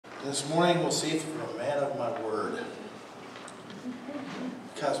This morning we'll see from a man of my word.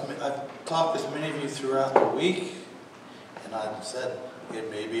 Because I've talked with many of you throughout the week, and I've said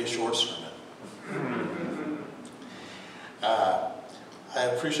it may be a short sermon. I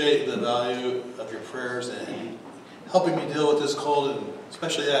appreciate the value of your prayers and helping me deal with this cold, and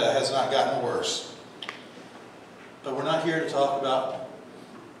especially that it has not gotten worse. But we're not here to talk about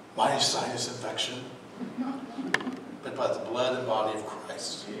my sinus infection, but by the blood and body of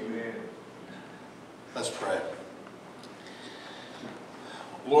Christ. Amen. Let's pray.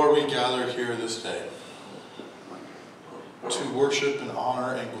 Lord, we gather here this day to worship and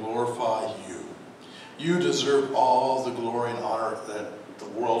honor and glorify you. You deserve all the glory and honor that the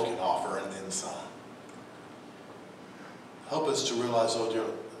world can offer and then some. Help us to realize, oh dear,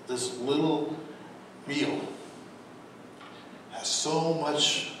 this little meal has so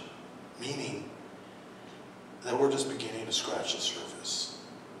much meaning that we're just beginning to scratch the surface.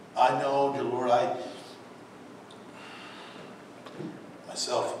 I know, dear Lord,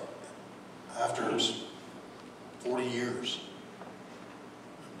 myself, after 40 years,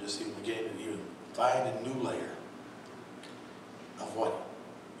 I'm just even beginning to even find a new layer of what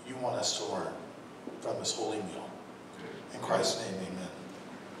you want us to learn from this holy meal. In Christ's name,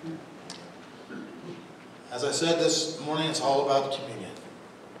 amen. As I said this morning, it's all about communion.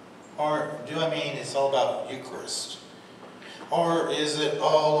 Or do I mean it's all about Eucharist? Or is it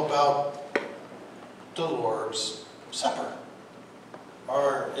all about the Lord's Supper?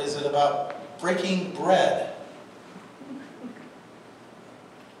 Or is it about breaking bread?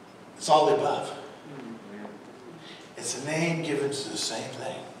 It's all the above. It's a name given to the same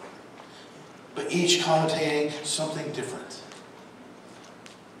thing, but each connotating something different.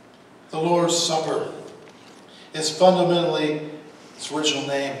 The Lord's Supper is fundamentally its original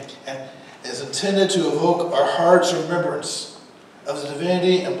name and is intended to evoke our heart's remembrance of the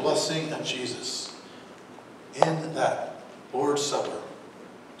divinity and blessing of Jesus in that Lord's Supper.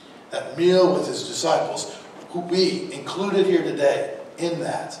 That meal with his disciples, who we included here today in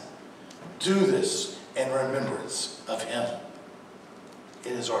that, do this in remembrance of him.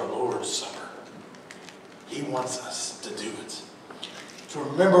 It is our Lord's Supper. He wants us to do it. To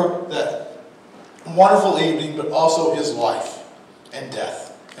remember that wonderful evening, but also his life and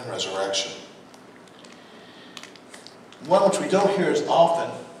death and resurrection. One which we don't hear as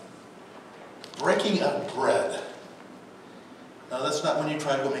often, breaking of bread. Now that's not when you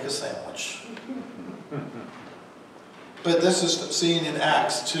try to go make a sandwich. But this is seen in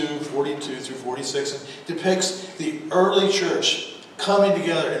Acts 2:42 through 46 and depicts the early church coming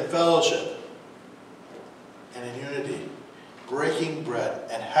together in fellowship and in unity, breaking bread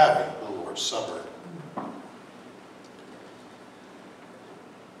and having the Lord's Supper.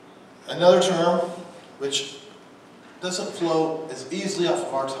 Another term which doesn't flow as easily off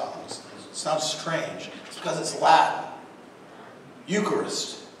of our tongues. It sounds strange. It's because it's Latin.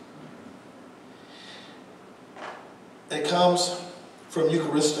 Eucharist. It comes from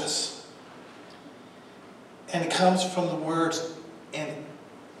Eucharistus. And it comes from the words in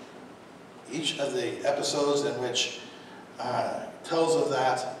each of the episodes in which tells of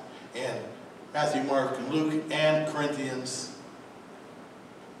that in Matthew, Mark, and Luke, and Corinthians.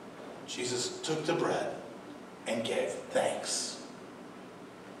 Jesus took the bread and gave thanks.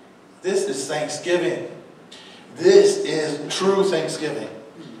 This is Thanksgiving. This is true Thanksgiving.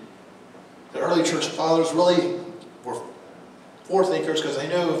 The early church fathers really were forethinkers because they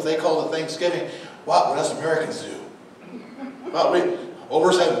knew if they called it Thanksgiving, what us Americans do? Well,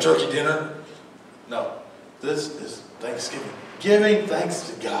 we're just having turkey dinner. No, this is Thanksgiving. Giving thanks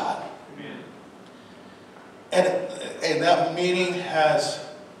to God. Amen. And that meaning has,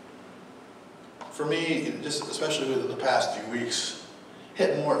 for me, just especially within the past few weeks,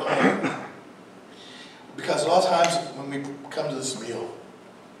 hit more at home. Because a lot of times when we come to this meal,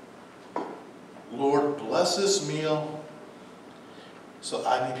 Lord, bless this meal so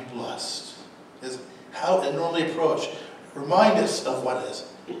I may be blessed. Is how it normally approach. Remind us of what is.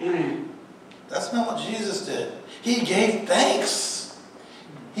 That's not what Jesus did. He gave thanks.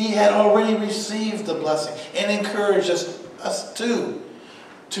 He had already received the blessing and encouraged us too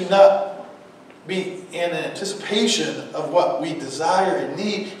to not be in anticipation of what we desire and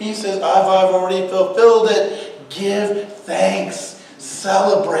need. He says, I've already fulfilled it. Give thanks.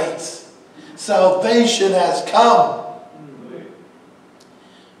 Celebrate. Salvation has come.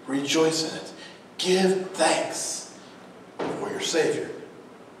 Rejoice in it. Give thanks for your Savior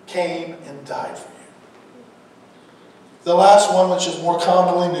came and died for you. The last one, which is more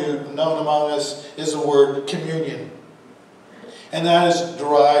commonly known among us, is the word communion. And that is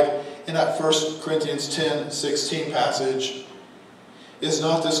derived in that 1 Corinthians 10:16 passage Is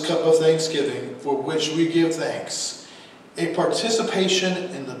not this cup of thanksgiving for which we give thanks a participation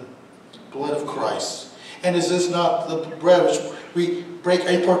in the blood of Christ? And is this not the bread which we break,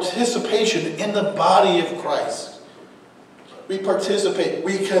 a participation in the body of Christ? We participate,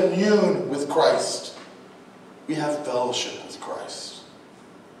 we commune with Christ. We have fellowship with Christ.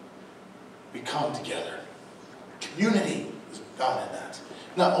 We come together. Community is found in that.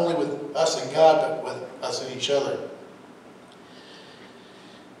 Not only with us and God, but with us and each other.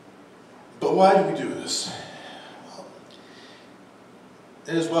 But why do we do this? Well,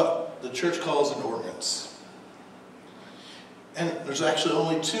 it is what the church calls an ordinance. And there's actually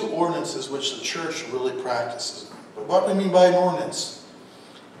only 2 ordinances which the church really practices. But what do we mean by an ordinance?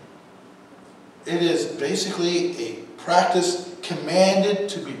 It is basically a practice commanded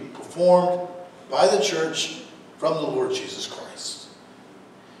to be performed by the church from the Lord Jesus Christ.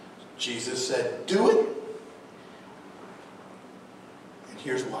 Jesus said, do it. And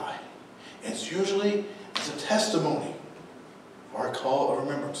here's why. It's usually as a testimony or a call of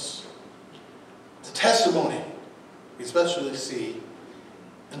remembrance. It's a testimony. We especially see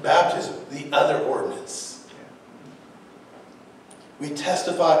in baptism, the other ordinance. We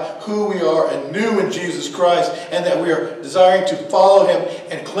testify who we are and new in Jesus Christ, and that we are desiring to follow Him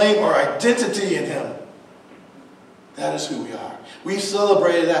and claim our identity in Him. That is who we are. We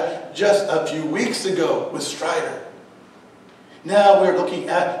celebrated that just a few weeks ago with Strider. Now we're looking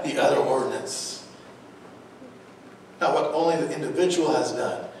at the other ordinance. Not what only the individual has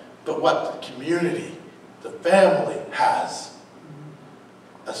done, but what the community, the family has.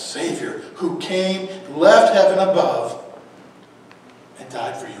 A Savior who came, left heaven above, and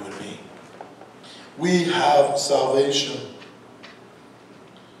died for you and me. We have salvation.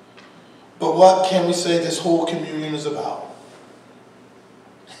 But what can we say this whole communion is about?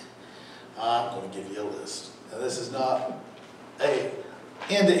 I'm going to give you a list. Now, this is not a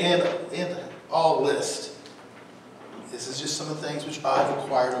end-to-end all list. This is just some of the things which I've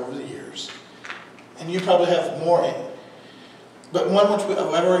acquired over the years. And you probably have more in. But one which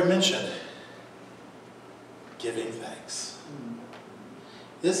I've already mentioned. Giving thanks.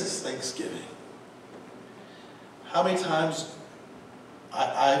 This is Thanksgiving. How many times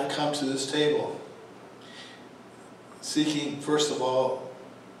I've come to this table seeking, first of all,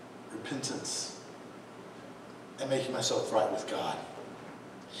 repentance and making myself right with God.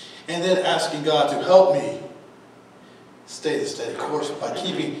 And then asking God to help me stay the steady course by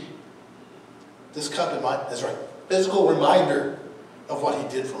keeping this cup in mind as a physical reminder of what He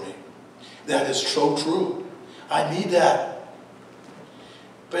did for me. That is so true. I need that.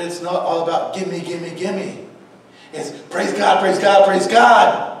 But it's not all about gimme, gimme, gimme. It's praise God, praise God, praise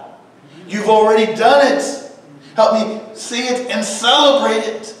God. You've already done it. Help me see it and celebrate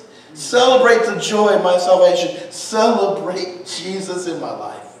it. Celebrate the joy of my salvation. Celebrate Jesus in my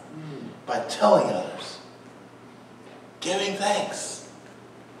life by telling others. Giving thanks.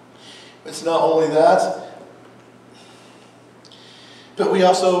 It's not only that, but we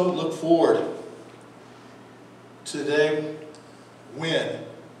also look forward to the day when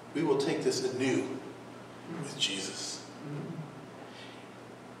we will take this anew with Jesus.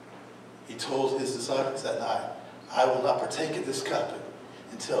 He told His disciples that night, I will not partake of this cup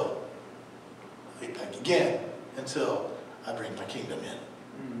until I bring my kingdom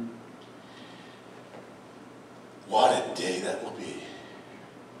in. What a day that will be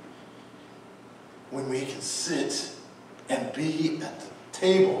when we can sit and be at the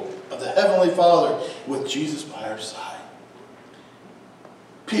table of the Heavenly Father with Jesus by our side.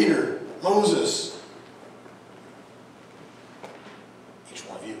 Peter, Moses, each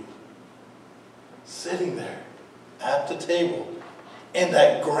one of you, sitting there at the table in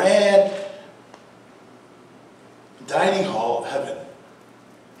that grand dining hall of heaven,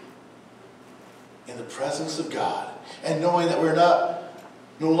 in the presence of God, and knowing that we're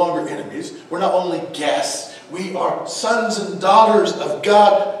no longer enemies, we're not only guests, we are sons and daughters of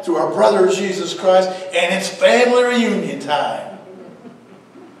God through our brother Jesus Christ, and it's family reunion time.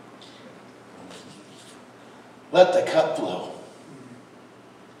 Let the cup flow.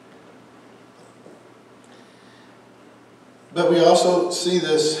 But we also see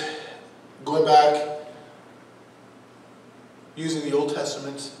this going back, using the Old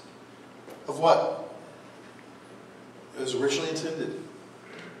Testament, of what it was originally intended.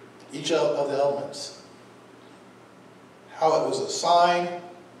 Each of the elements. How it was a sign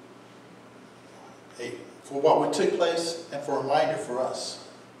for what would take place and for a reminder for us.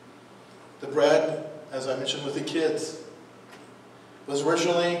 The bread, as I mentioned with the kids, was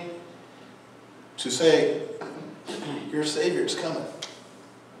originally to say, your Savior's coming.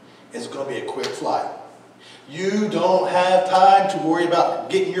 It's going to be a quick flight. You don't have time to worry about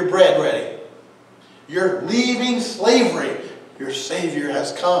getting your bread ready. You're leaving slavery. Your Savior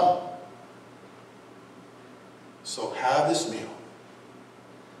has come. So have this meal.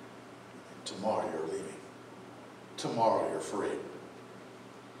 Tomorrow you're leaving. Tomorrow you're free.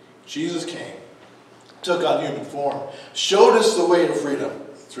 Jesus came, took on human form, showed us the way to freedom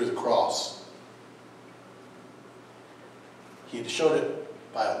through the cross. He showed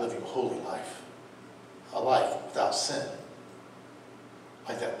it by living a holy life, a life without sin.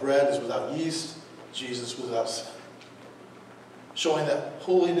 Like that bread is without yeast, Jesus was without sin. Showing that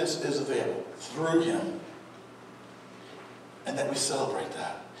holiness is available through him. And that we celebrate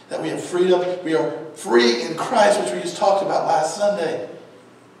that. That we have freedom. We are free in Christ, which we just talked about last Sunday.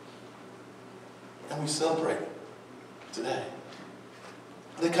 And we celebrate today.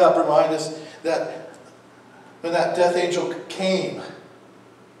 The cup reminds us that when that death angel came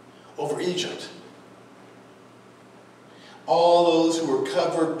over Egypt, all those who were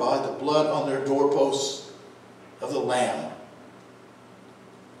covered by the blood on their doorposts of the Lamb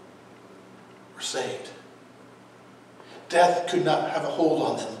were saved. Death could not have a hold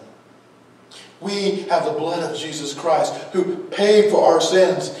on them. We have the blood of Jesus Christ who paid for our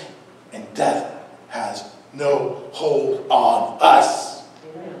sins, and death has no hold on us.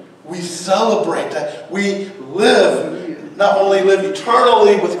 We celebrate that. We live, not only live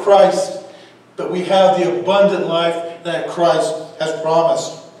eternally with Christ, but we have the abundant life that Christ has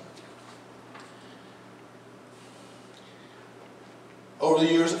promised. Over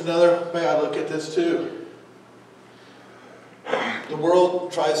the years, another way I look at this too. The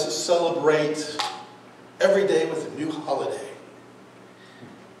world tries to celebrate every day with a new holiday.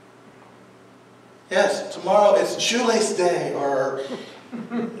 Yes, tomorrow it's shoelace day or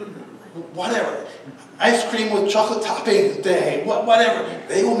whatever. Ice cream with chocolate toppings day, whatever.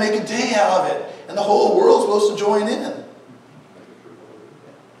 They will make a day out of it. And the whole world's supposed to join in.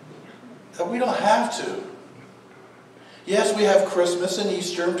 But we don't have to. Yes, we have Christmas and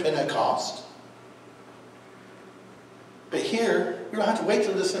Easter and Pentecost. But here, we don't have to wait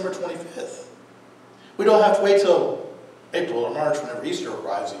till December 25th. We don't have to wait till April or March whenever Easter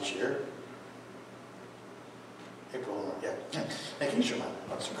arrives each year. April or March, yeah. Making sure my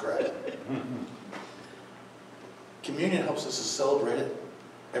notes are correct. Communion helps us to celebrate it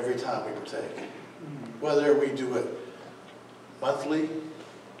every time we partake. Whether we do it monthly,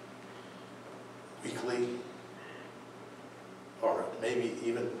 weekly, or maybe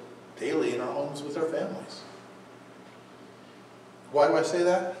even daily in our homes with our families. Why do I say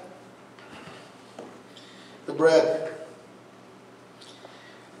that? The bread.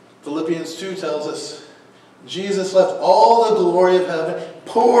 Philippians 2 tells us, Jesus left all the glory of heaven,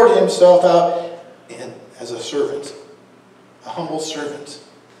 poured himself out as a servant, a humble servant,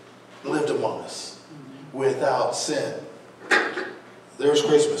 lived among us without sin. There's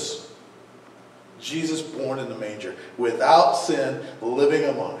Christmas. Jesus born in the manger, without sin, living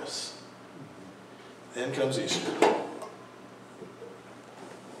among us. Then comes Easter.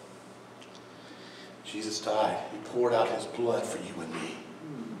 Jesus died. He poured out his blood for you and me.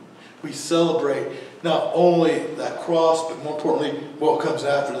 We celebrate not only that cross, but more importantly, what comes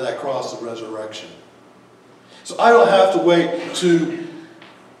after that cross, the resurrection. So I don't have to wait to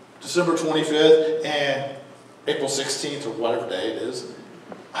December 25th and April 16th or whatever day it is.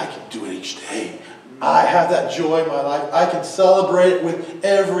 I can do it each day. I have that joy in my life. I can celebrate it with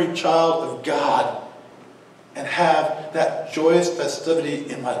every child of God and have that joyous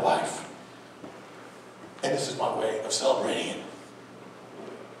festivity in my life. And this is my way of celebrating it.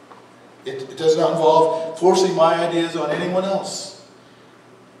 It does not involve forcing my ideas on anyone else.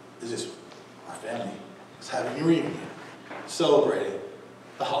 It's just our family is having a reunion, celebrating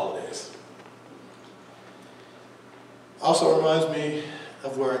the holidays. Also reminds me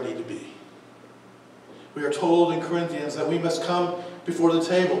of where I need to be. We are told in Corinthians that we must come before the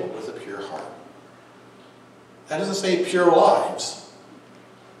table with a pure heart. That doesn't say pure lives,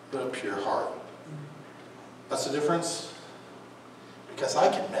 but a pure heart. That's the difference. Because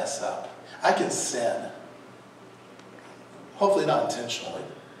I can mess up. I can sin. Hopefully not intentionally.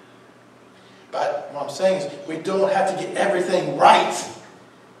 But what I'm saying is we don't have to get everything right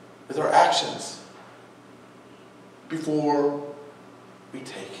with our actions before we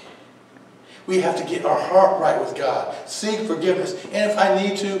take. We have to get our heart right with God. Seek forgiveness. And if I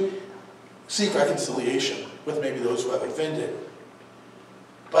need to, seek reconciliation with maybe those who have offended.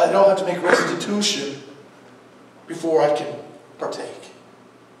 But I don't have to make restitution before I can partake.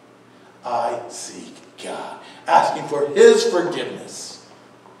 I seek God, asking for his forgiveness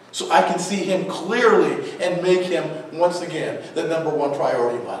so I can see him clearly and make him, once again, the number one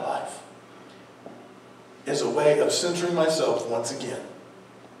priority in my life. is a way of centering myself once again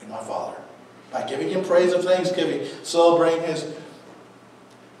in my Father. By giving Him praise and thanksgiving, celebrating His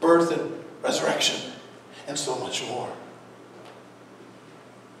birth and resurrection, and so much more.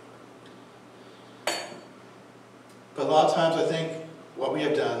 But a lot of times I think what we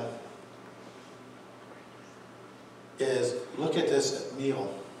have done is look at this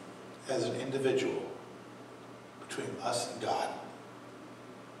meal as an individual between us and God.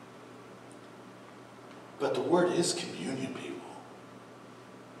 But the word is communion, people.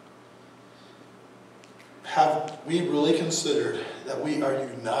 Have we really considered that we are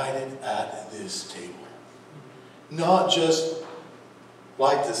united at this table? Not just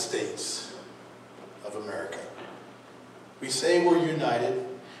like the States of America. We say we're united,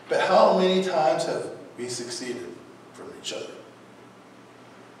 but how many times have we succeeded from each other?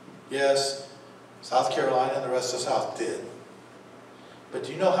 Yes, South Carolina and the rest of the South did. But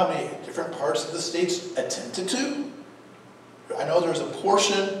do you know how many different parts of the states attempted to? I know there's a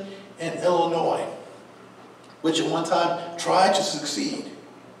portion in Illinois which at one time tried to succeed.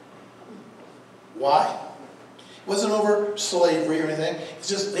 Why? It wasn't over slavery or anything. It's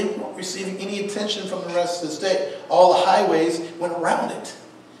just they weren't receiving any attention from the rest of the state. All the highways went around it.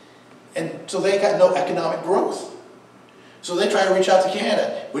 And so they got no economic growth. So they tried to reach out to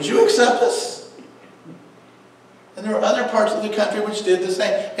Canada. Would you accept us? And there were other parts of the country which did the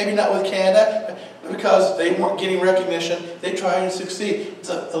same. Maybe not with Canada, but because they weren't getting recognition, they tried to succeed. It's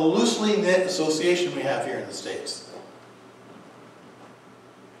a loosely knit association we have here in the States.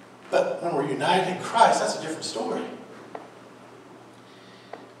 But when we're united in Christ, that's a different story.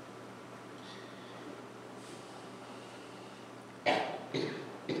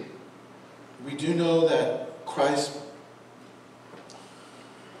 We do know that Christ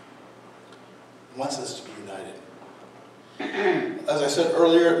wants us to be united. As I said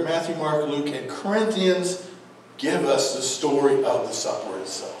earlier, Matthew, Mark, Luke, and Corinthians give us the story of the supper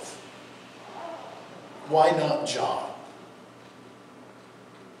itself. Why not John?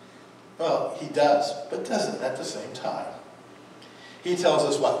 Well, he does, but doesn't at the same time. He tells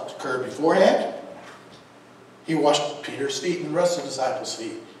us what occurred beforehand. He washed Peter's feet and the rest of the disciples'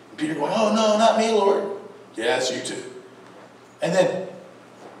 feet. And Peter going, "Oh no, not me, Lord." "Yes, you too." And then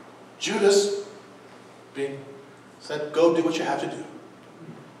Judas being said, "Go do what you have to do."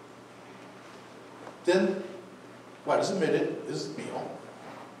 Then what is admitted is the meal.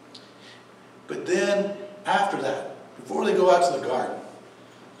 But then after that, before they go out to the garden,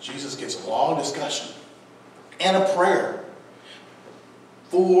 Jesus gives a long discussion and a prayer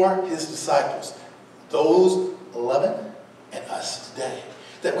for his disciples, those 11 and us today,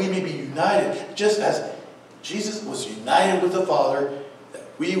 that we may be united, just as Jesus was united with the Father, that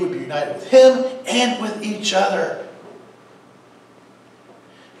we would be united with him and with each other.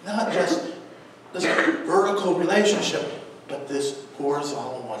 Not just this vertical relationship, but this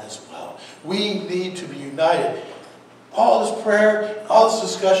horizontal one as well. We need to be united. All this prayer, all this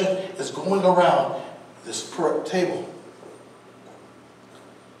discussion is going around this table.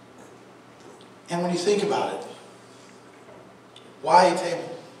 And when you think about it, why a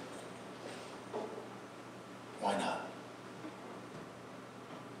table? Why not?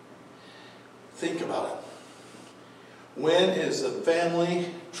 Think about it. When is the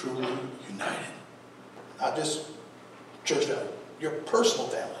family truly united? Not just church family, your personal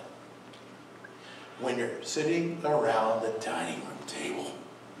family. When you're sitting around the dining room table.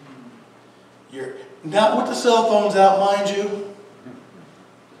 You're not with the cell phones out, mind you,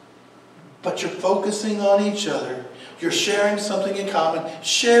 but you're focusing on each other. You're sharing something in common,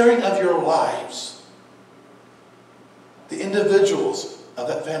 sharing of your lives. The individuals of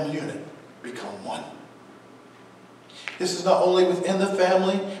that family unit become one. This is not only within the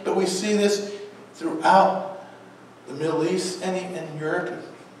family, but we see this throughout the Middle East and in Europe.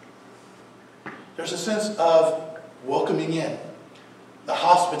 There's a sense of welcoming in, the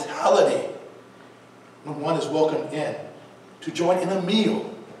hospitality when one is welcomed in to join in a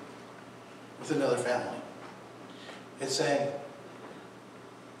meal with another family. It's saying,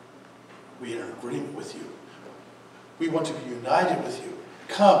 we are in agreement with you. We want to be united with you.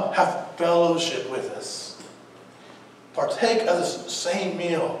 Come, have fellowship with us. Partake of the same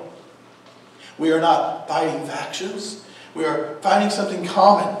meal. We are not fighting factions. We are finding something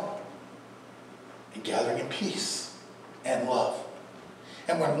common and gathering in peace and love.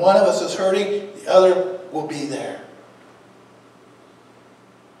 And when one of us is hurting, the other will be there.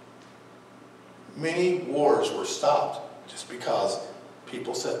 Many wars were stopped just because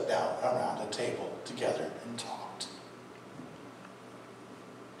people sat down around a table together and talked.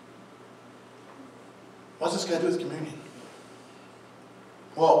 What's this got to do with communion?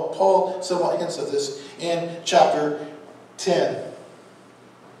 Well, Paul somewhat hints at this in chapter 10.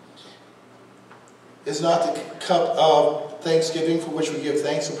 Is not the cup of thanksgiving for which we give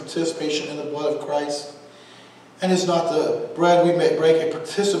thanks and participation in the blood of Christ? And is not the bread we may break a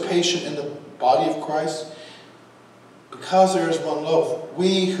participation in the body of Christ? Because there is one loaf,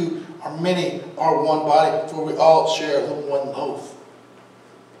 we who are many are one body, for we all share the one loaf.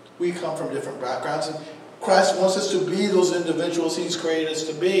 We come from different backgrounds, and Christ wants us to be those individuals He's created us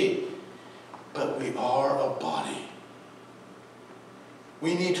to be. But we are a body.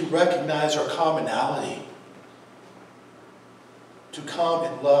 We need to recognize our commonality. To come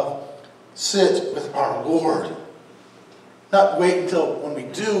in love, sit with our Lord. Not wait until when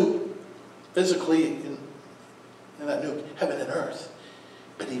we do physically in that new heaven and earth.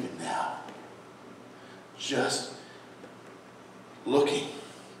 But even now, just looking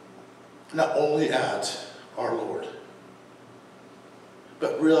not only at our Lord,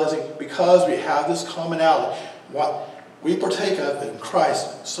 but realizing because we have this commonality, what we partake of in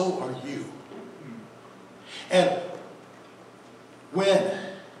Christ, so are you. And when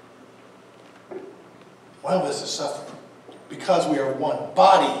one of us is suffering, because we are one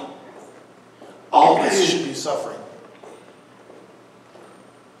body, all of us should be suffering.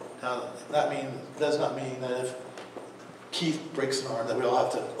 Now, that does not mean that if Keith breaks an arm that we all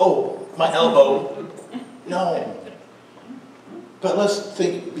have to, oh, my elbow. No. But let's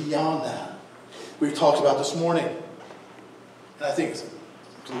think beyond that. We've talked about this morning, and I think it's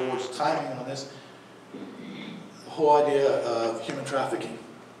the Lord's timing on this, the whole idea of human trafficking.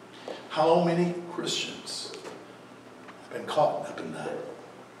 How many Christians have been caught up in that?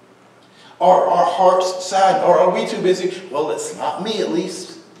 Are our hearts saddened? Or are we too busy? Well, it's not me at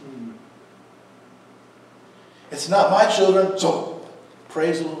least. It's not my children, so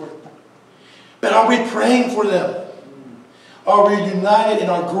praise the Lord. But are we praying for them? Are we united in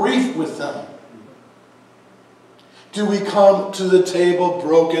our grief with them? Do we come to the table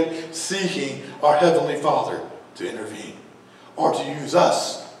broken, seeking our Heavenly Father to intervene? Or to use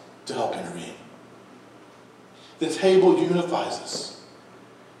us to help intervene? The table unifies us.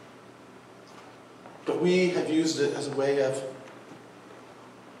 But we have used it as a way of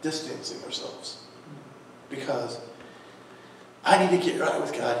distancing ourselves. Because I need to get right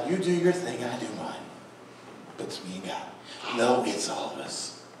with God. You do your thing, I do mine. But it's me and God. No, it's all of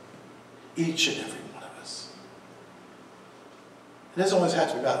us. Each and every one of us. It doesn't always have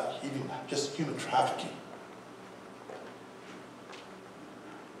to be about even just human trafficking.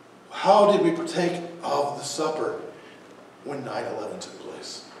 How did we partake of the supper when 9/11 took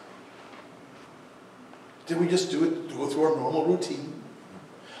place? Did we just go through our normal routine?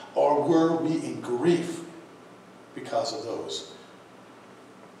 Or were we in grief because of those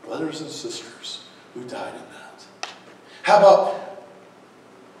brothers and sisters who died in that? How about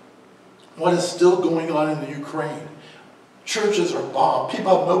what is still going on in the Ukraine? Churches are bombed.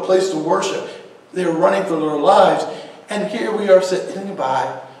 People have no place to worship. They're running for their lives. And here we are sitting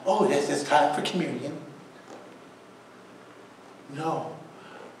by, oh, yes, it's time for communion. No.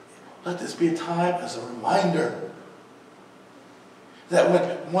 Let this be a time as a reminder that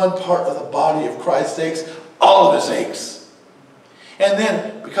when one part of the body of Christ aches, all of us aches. And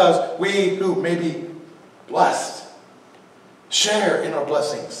then, because we who may be blessed, share in our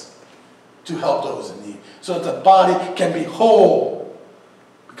blessings to help those in need, so that the body can be whole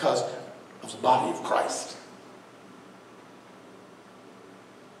because of the body of Christ.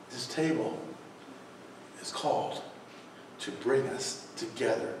 This table is called to bring us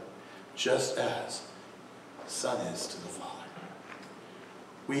together, just as the Son is to the Father.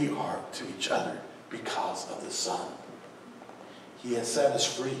 We are to each other because of the Son. He has set us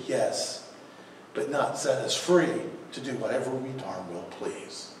free, yes, but not set us free to do whatever we darn well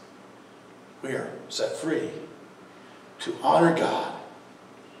please. We are set free to honor God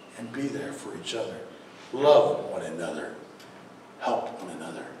and be there for each other, love one another, help one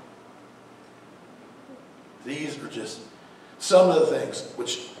another. These are just some of the things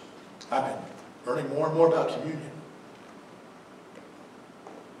which I've been learning more and more about communion.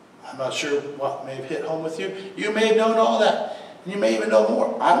 I'm not sure what may have hit home with you. You may have known all that. And you may even know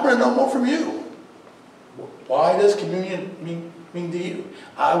more. I'm going to know more from you. Why does communion mean to you?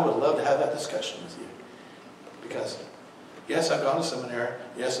 I would love to have that discussion with you. Because, yes, I've gone to seminary.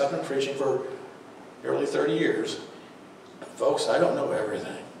 Yes, I've been preaching for nearly 30 years. But folks, I don't know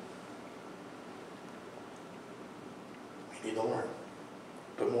everything. We need to learn.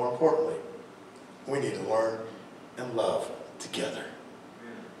 But more importantly, we need to learn and love together.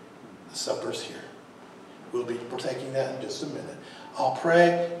 The supper's here. We'll be partaking that in just a minute. I'll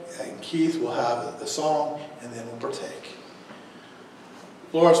pray, and Keith will have the song, and then we'll partake.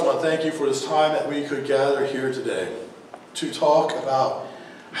 Lord, I just want to thank you for this time that we could gather here today to talk about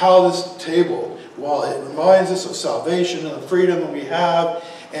how this table, while it reminds us of salvation and the freedom that we have,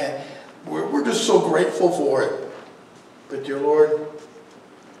 and we're just so grateful for it. But dear Lord,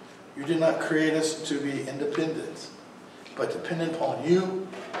 you did not create us to be independent, but dependent upon you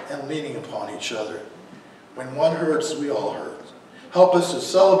and leaning upon each other. When one hurts, we all hurt. Help us to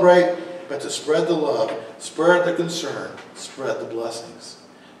celebrate, but to spread the love, spread the concern, spread the blessings.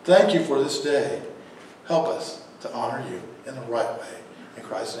 Thank you for this day. Help us to honor you in the right way. In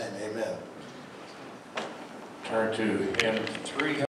Christ's name, amen. Turn to hymn 300.